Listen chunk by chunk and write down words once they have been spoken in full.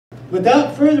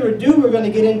without further ado, we're going to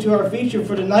get into our feature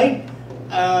for tonight.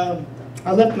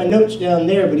 I left my notes down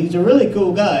there, but he's a really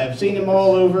cool guy. I've seen him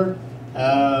all over.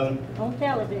 On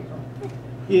television.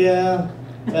 Yeah,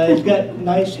 he's got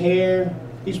nice hair.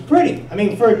 He's pretty. I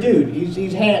mean, for a dude,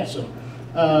 he's handsome.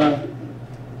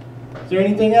 Is there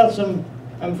anything else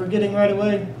I'm forgetting right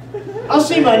away? I'll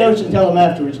see my notes and tell him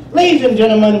afterwards. Ladies and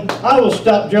gentlemen, I will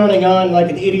stop droning on like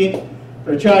an idiot,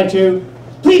 or try to.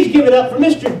 Please give it up for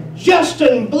Mr.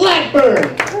 Justin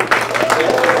Blackburn.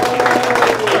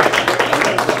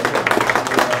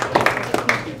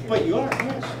 Wait, you are?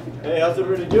 Yes. Hey, how's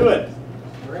everybody doing?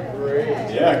 Great.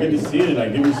 Yeah, good to see you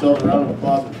tonight. Give yourself a round of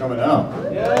applause for coming out.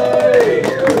 Yay! I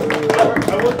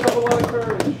woke up a lot of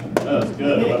courage. That's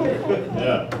good.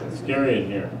 Yeah, it's scary in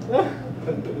here.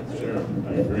 Sure,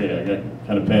 I agree. I got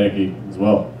kind of panicky as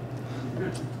well.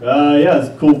 Yeah, it's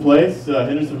a cool place.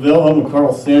 Hendersonville, home of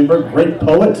Carl Sandburg, great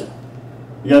poet.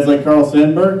 You guys like Carl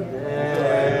Sandburg?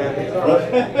 Yeah.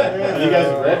 Have you guys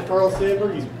read Carl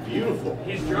Sandburg? He's beautiful.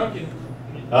 He's drunken.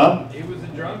 Huh? He was a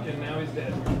drunk and now he's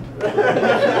dead.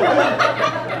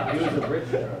 He was a rich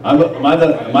drunk.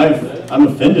 I'm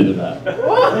offended at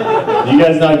that. Do you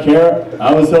guys not care?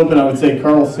 I was hoping I would say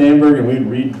Carl Sandburg and we'd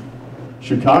read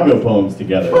Chicago poems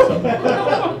together or something.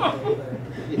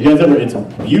 You guys ever? It's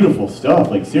beautiful stuff.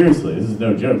 Like seriously, this is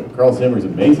no joke. Carl Sandburg's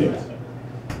amazing.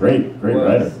 Great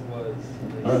writer.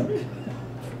 All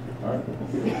right.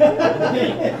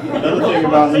 Another thing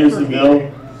about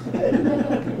Hendersonville, a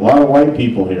lot of white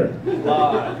people here.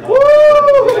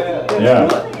 Yeah.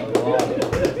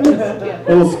 A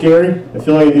little scary. I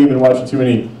feel like you've been watching too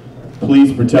many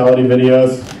police brutality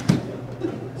videos.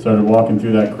 Started walking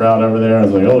through that crowd over there. I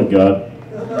was like, oh God.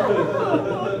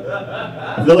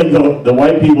 I feel like the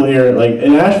white people here, like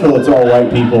in Asheville, it's all white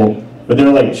people, but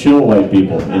they're like chill white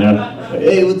people, you know? Like,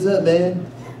 hey, what's up, man?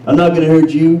 I'm not gonna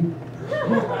hurt you.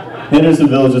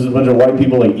 Hendersonville is just a bunch of white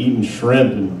people like eating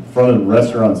shrimp in front of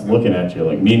restaurants, looking at you,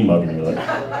 like mean mugging you, like,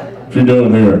 what you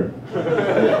doing here?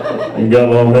 You got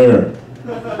long hair.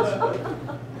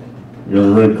 You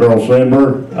ever read Carl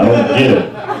Sandburg? I don't get it.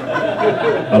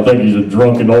 I think he's a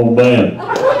drunken old man.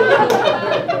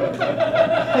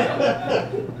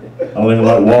 I don't even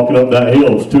like walking up that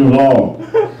hill, it's too long.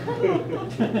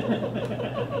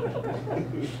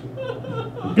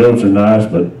 The goats are nice,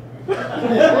 but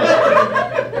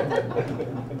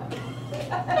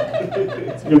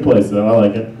it's a good place though, I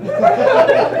like it.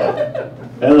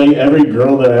 And like every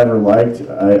girl that I ever liked,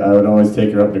 I would always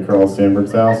take her up to Carl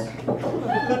Sandburg's house.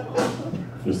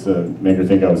 Just to make her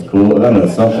think I was cool. I don't know,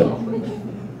 something.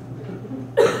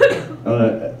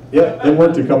 Yeah, it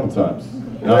worked a couple times.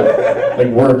 It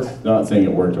worked, not saying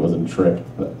it worked, it wasn't a trick,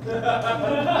 but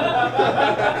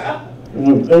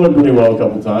it went pretty well a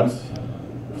couple times.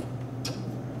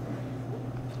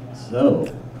 So,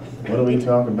 what do we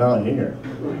talk about here?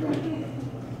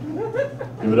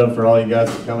 Give it up for all you guys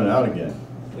for coming out again.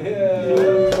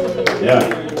 Yeah.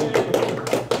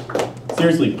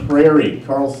 Seriously, Prairie,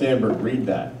 Carl Sandburg, read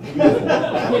that.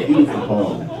 Beautiful, beautiful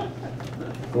poem.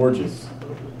 Gorgeous.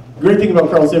 The great thing about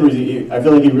Carl Sandburg is I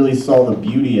feel like he really saw the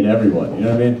beauty in everyone. You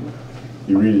know what I mean?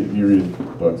 You read his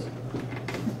books.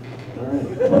 All right.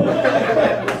 Well,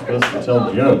 I'm supposed to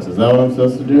tell jokes. Is that what I'm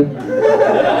supposed to do?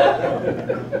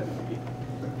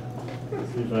 Let's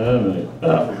see if I have any.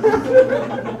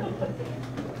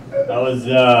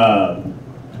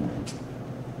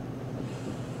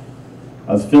 I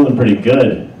was feeling pretty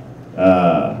good.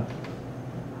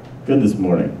 Good this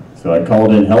morning. So I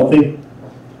called in healthy.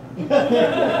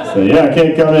 So yeah, I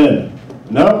can't come in.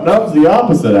 Nope, it's the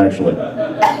opposite actually.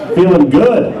 Feeling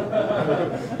good.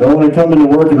 Don't want to come into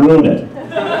work and ruin it.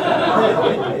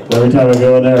 Every time I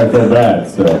go in there I feel bad,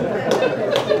 so.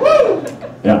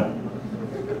 Yeah.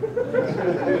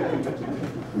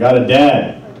 Got a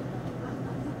dad.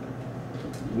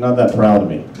 Not that proud of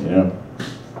me, you know.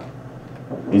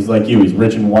 He's like you, he's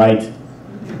rich and white.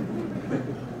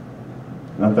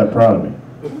 Not that proud of me.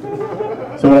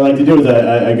 So what I like to do is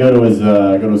I go to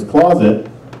his closet,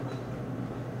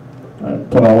 I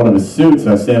put on one of his suits,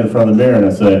 and I stand in front of the mirror and I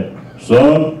say,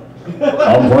 son,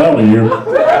 I'm proud of you.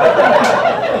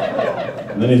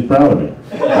 And then he's proud of me.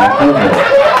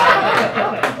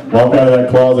 Walk out of that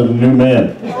closet a new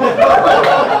man.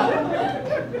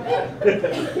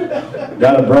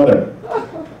 Got a brother.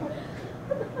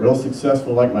 Real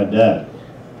successful like my dad.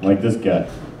 Like this guy.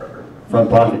 Front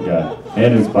pocket guy.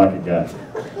 Hand in his pocket guy.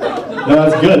 No,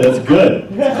 that's good. That's good.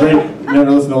 It's great. You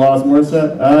never listen to Alanis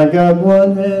Morissette? I got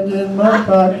one hand in my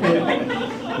pocket.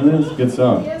 It's a good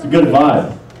song. It's a good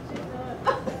vibe.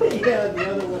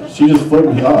 She just flipped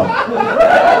me off.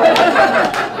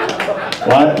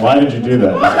 Why did you do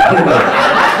that?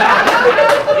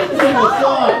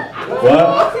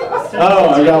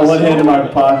 I got one hand in my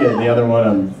pocket and the other one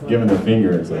I'm giving the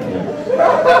finger. It's like, yeah.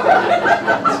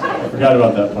 Forgot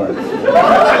about that part.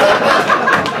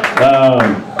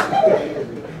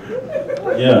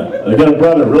 Yeah, I got a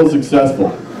brother, real successful.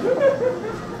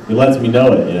 He lets me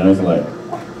know it, you know. He's like,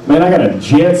 man, I got a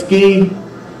jet ski,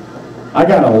 I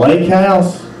got a lake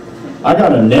house, I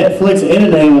got a Netflix and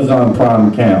an Amazon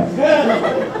Prime account.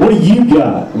 What do you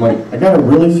got? I'm like, I got a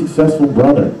really successful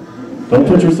brother. Don't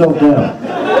put yourself down.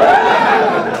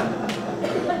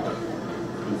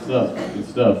 Good stuff, good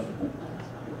stuff.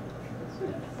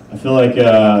 I feel like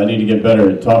I need to get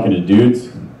better at talking to dudes.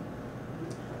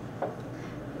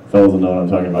 Fellas will know what I'm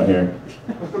talking about here.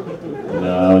 And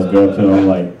I always go up to them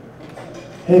like,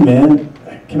 hey man,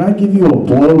 can I give you a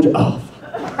blowjob? Oh,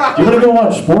 do you want to go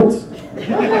watch sports?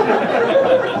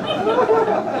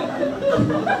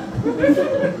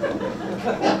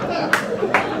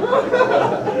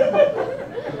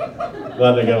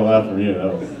 Glad they got a laugh from you.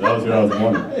 That was who I was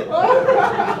wondering.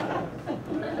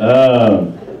 I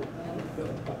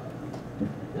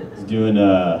was doing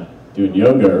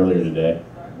yoga earlier today.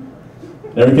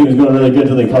 Everything was going really good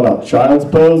until they called out child's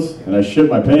pose, and I shit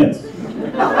my pants.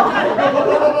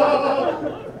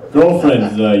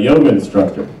 Girlfriend's a yoga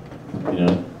instructor. You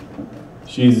know,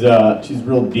 she's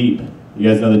real deep. You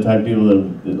guys know the type of people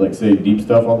that like say deep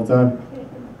stuff all the time.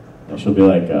 And she'll be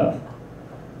like,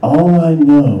 all I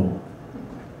know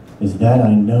is that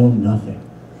I know nothing.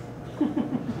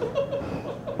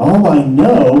 All I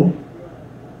know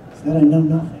is that I know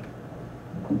nothing.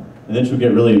 And then she'll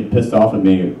get really pissed off at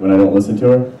me when I don't listen to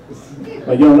her.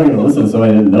 Like, yo, I'm not going to listen to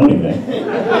somebody who didn't know anything.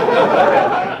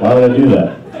 Why would I do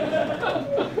that?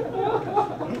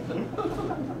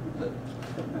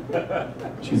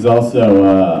 She's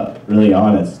also really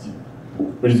honest,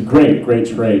 which is great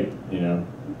trait, you know.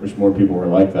 Wish more people were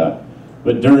like that.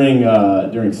 But during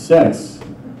sex,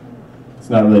 it's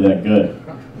not really that good.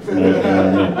 You know what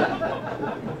I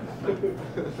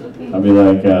mean? I'll be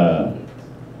like,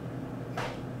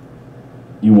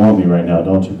 you want me right now,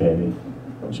 don't you, baby?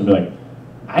 She'll be like,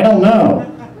 I don't know.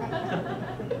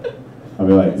 I'll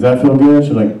be like, does that feel good?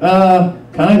 She'll be like,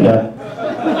 kinda.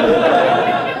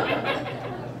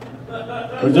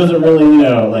 Which doesn't really, you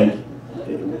know, like,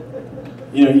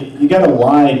 you know, you gotta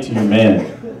lie to your man.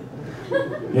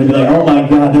 You'll be like, oh my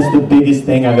God, that's the biggest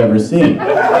thing I've ever seen.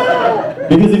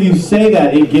 Because if you say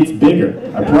that, it gets bigger,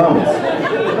 I promise.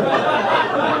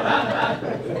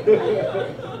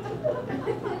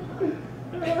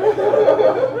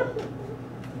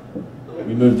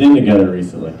 We moved in together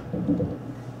recently.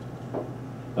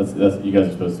 That's you guys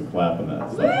are supposed to clap on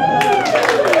that stuff.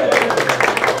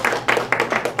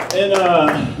 And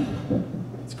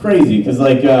it's crazy because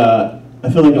like I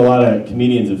feel like a lot of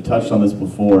comedians have touched on this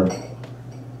before,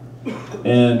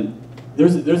 and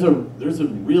there's a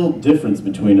real difference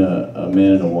between a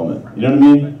man and a woman. You know what I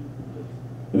mean?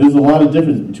 There's a lot of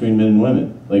difference between men and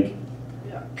women. Like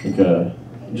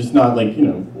just not like, you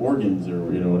know, organs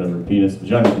or, you know, whatever, penis,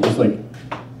 vagina, but just like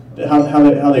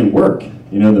how they work.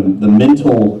 You know, the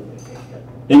mental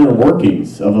inner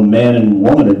workings of a man and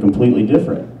woman are completely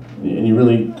different, and you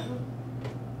really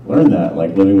learn that,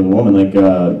 like living with a woman. Like,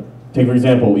 take for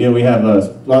example, you know, we have a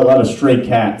lot of stray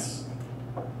cats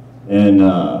in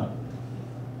our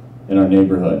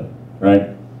neighborhood,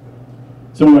 right?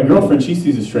 So when my girlfriend, she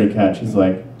sees a stray cat, she's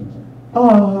like,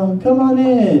 "Oh, come on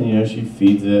in." You know, she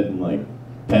feeds it and like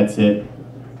pets it.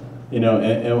 You know,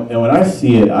 and when I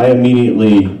see it, I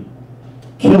immediately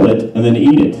kill it and then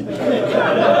eat it.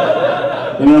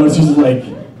 You know, it's just like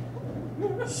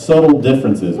subtle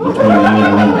differences between men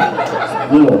and women.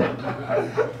 Little.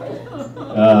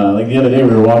 Like the other day, we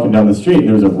were walking down the street, and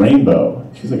there was a rainbow.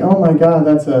 She's like, "Oh my God,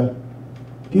 that's a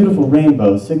beautiful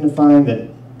rainbow, signifying that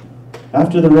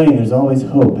after the rain, there's always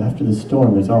hope. After the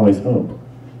storm, there's always hope."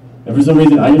 And for some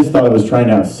reason, I just thought it was trying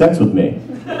to have sex with me.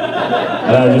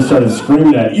 And I just started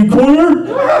screaming at it, "You queer?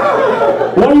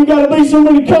 Why you gotta be so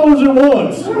many colors at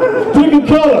once? Pick a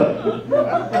color!"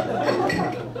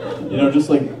 You know, just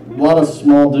like a lot of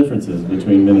small differences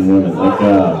between men and women. Like,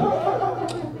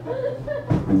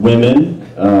 women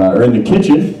are in the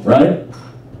kitchen, right?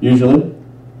 Usually.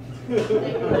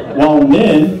 While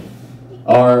men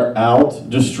are out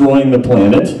destroying the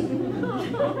planet,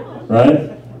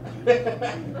 right?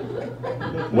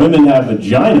 Women have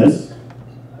vaginas,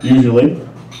 usually,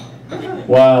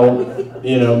 while,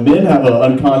 you know, men have an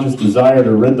unconscious desire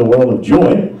to rid the world of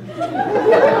joy.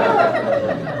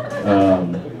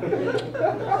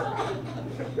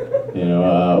 You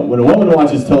know, when a woman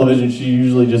watches television, she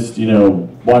usually just, you know,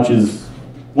 watches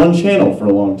one channel for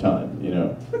a long time, you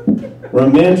know. Where a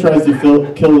man tries to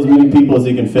kill as many people as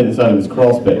he can fit inside of his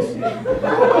crawl space.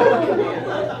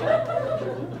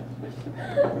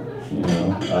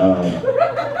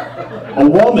 A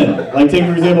woman, like take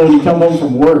for example when you come home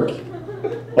from work,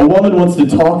 a woman wants to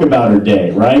talk about her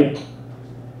day, right?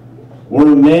 Where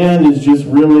a man is just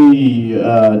really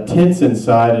tense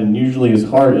inside, and usually his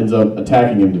heart ends up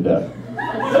attacking him to death.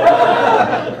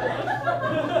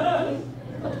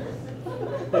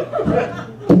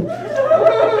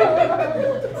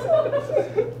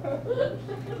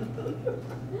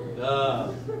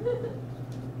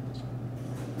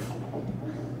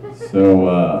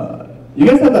 So, you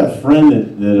guys have that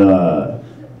friend that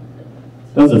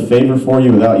does a favor for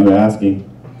you without you asking,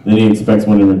 then he expects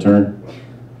one in return?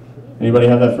 Anybody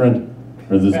have that friend?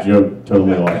 Or is this joke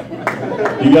totally off?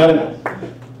 You got it?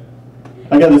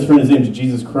 I got this friend, his name's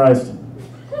Jesus Christ.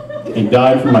 He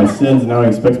died for my sins, and now he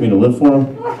expects me to live for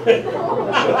him.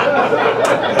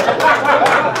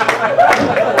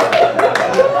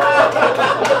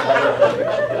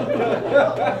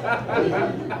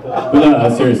 But no,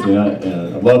 seriously, I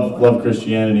love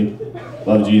Christianity,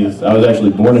 love Jesus. I was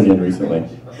actually born again recently,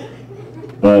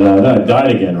 but then I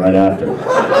died again right after.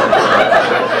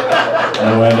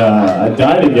 And when I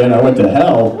died again, I went to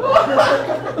hell,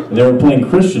 and they were playing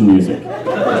Christian music.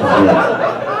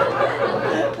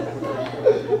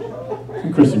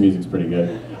 Christian music's pretty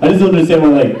good. I just don't understand why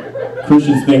like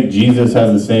Christians think Jesus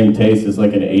has the same taste as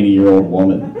like an 80-year-old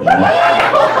woman. You know?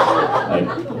 Like,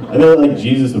 I feel like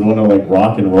Jesus would want to like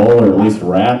rock and roll or at least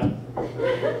rap.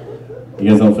 You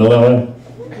guys don't feel that way?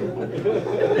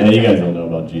 Yeah, you guys don't know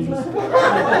about Jesus.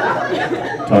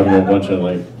 Talking to a bunch of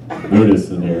like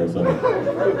Buddhists in here or something.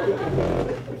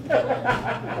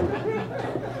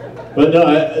 But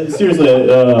no, seriously, I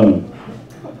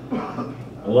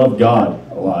love God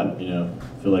a lot, you know. I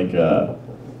feel like the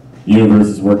universe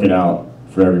is working out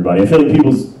for everybody. I feel like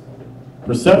people's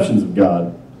perceptions of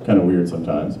God kind of weird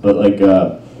sometimes, but like, you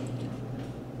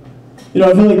know,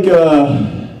 I feel like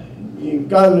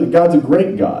God's a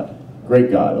great God.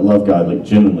 Great God. I love God, like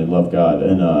genuinely love God.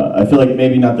 And I feel like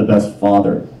maybe not the best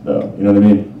father, though. You know what I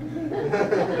mean?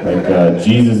 Like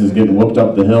Jesus is getting whooped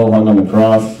up the hill, hung on the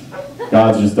cross.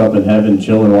 God's just up in heaven,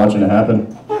 chilling, watching it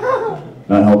happen.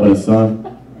 Not helping his son.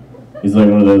 He's like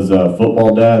one of those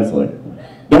football dads, like,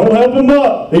 don't help him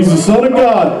up. He's the son of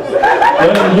God.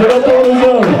 Let him get up on his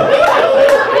own.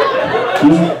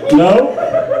 No.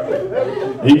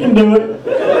 He can do it.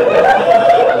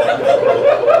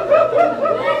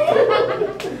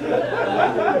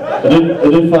 I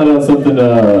did find out something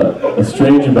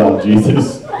strange about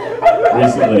Jesus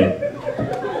recently.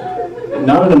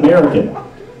 Not an American.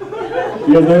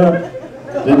 You guys know that?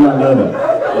 Did not know that.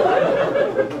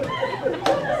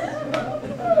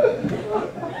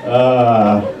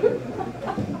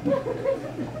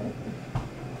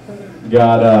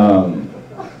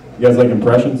 You guys like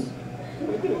impressions?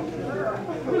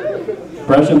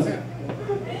 Impressions?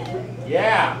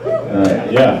 Yeah.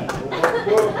 Yeah.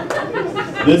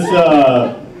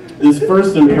 This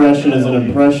first impression is an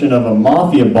impression of a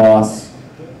mafia boss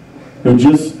who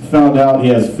just found out he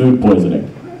has food poisoning.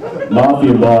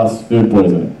 Mafia boss, food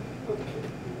poisoning.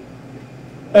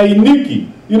 Hey,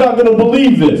 Nikki, you're not going to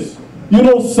believe this. You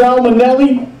know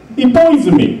Salmonelli? He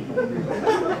poisoned me.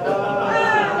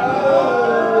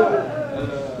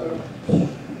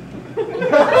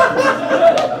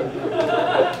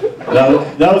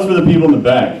 That was for the people in the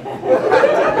back.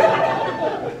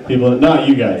 People, not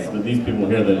you guys, but these people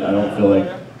here that I don't feel like,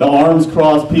 the arms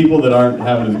crossed people that aren't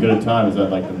having as good a time as I'd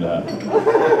like them to have.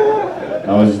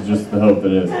 That was just the hope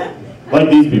that is. Like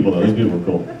these people though, these people are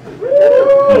cool.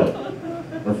 Yeah,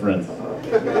 we're friends.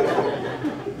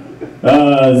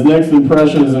 His next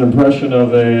impression is an impression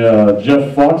of a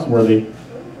Jeff Foxworthy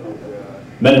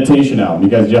meditation album. You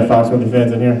guys Jeff Foxworthy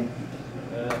fans in here?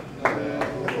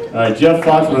 All right, Jeff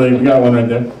Foxworthy, we got one right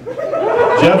there.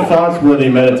 Jeff Foxworthy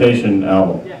meditation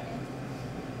album.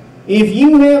 If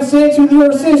you have sex with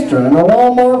your sister in a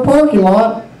Walmart parking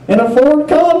lot in a Ford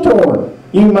Contour,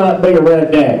 you might be a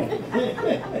redneck.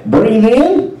 Breathe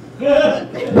in,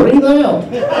 breathe out.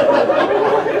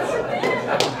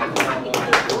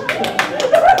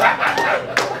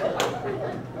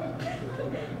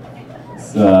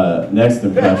 This next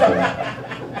impression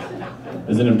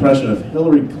is an impression of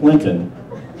Hillary Clinton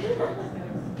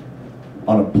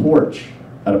on a porch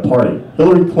at a party.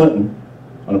 Hillary Clinton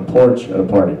on a porch at a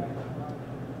party.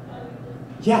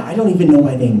 Yeah, I don't even know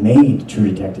why they made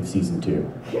True Detective Season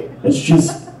 2.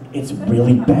 It's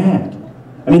really bad.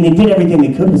 I mean, they did everything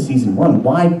they could with Season 1.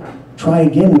 Why try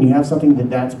again when you have something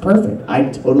that's perfect? I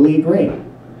totally agree.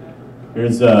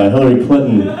 Here's Hillary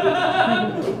Clinton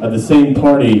at the same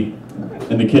party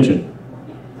in the kitchen.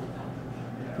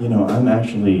 You know, I'm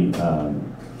actually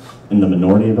in the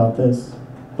minority about this,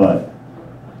 but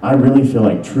I really feel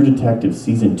like True Detective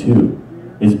Season 2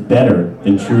 is better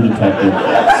than True Detective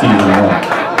Season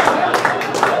 1.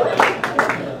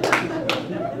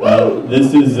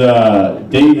 This is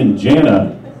Dave and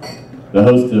Jana, the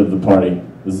host of the party.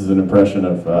 This is an impression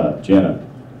of Jana.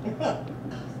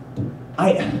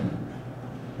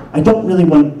 I don't really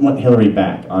want Hillary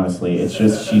back, honestly. It's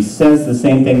just she says the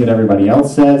same thing that everybody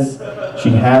else says. She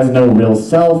has no real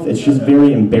self. It's just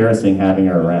very embarrassing having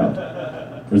her around.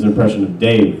 There's an impression of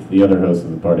Dave, the other host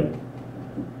of the party.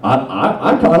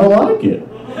 I kind of like it.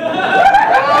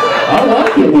 I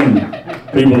like it when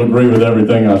people agree with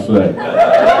everything I say.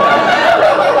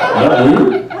 Is that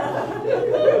weird?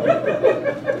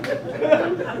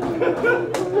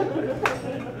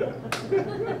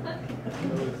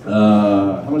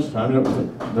 How much time do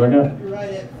I got? You're right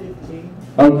at 15.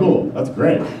 Oh, cool. That's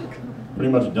great.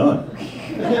 Pretty much done. Let's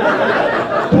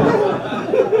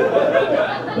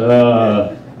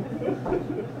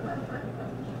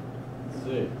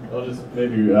see. I'll just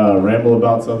maybe ramble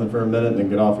about something for a minute and then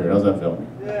get off here. How's that feel?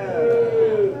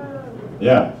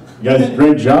 Yeah. You guys,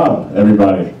 great job,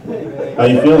 everybody. How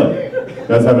you feeling? You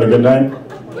guys having a good night?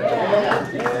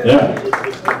 Yeah.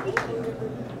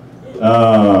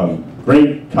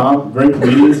 Great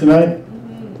comedians tonight.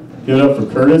 Give it up for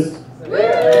Curtis. Give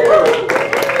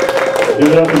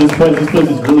it up for this place. This place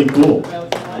is really cool.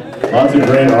 Lots of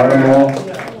great art on the wall.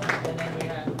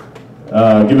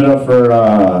 Give it up for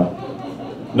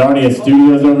Narnia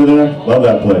Studios over there. Love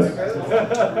that place.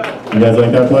 You guys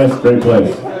like that place? Great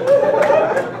place.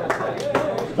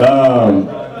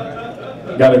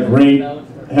 Got a great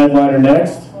headliner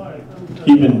next.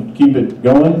 Keep it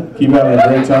going. Keep having a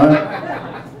great time.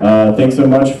 Thanks so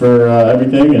much for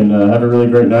everything, and have a really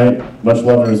great night. Much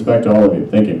love and respect to all of you.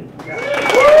 Thank you.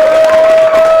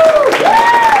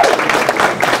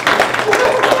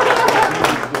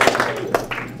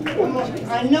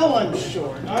 I know I'm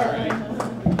short. All right.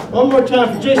 One more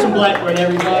time for Jason Blackburn,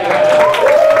 everybody.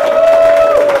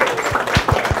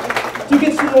 To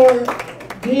get some more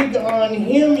dig on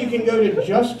him, you can go to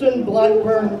Justin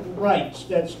Blackburn Writes.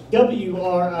 That's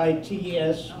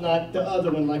W-R-I-T-S, not the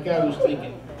other one like I was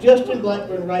thinking.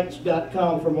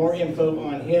 JustinBlackburnWrites.com for more info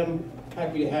on him.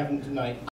 Happy to have him tonight.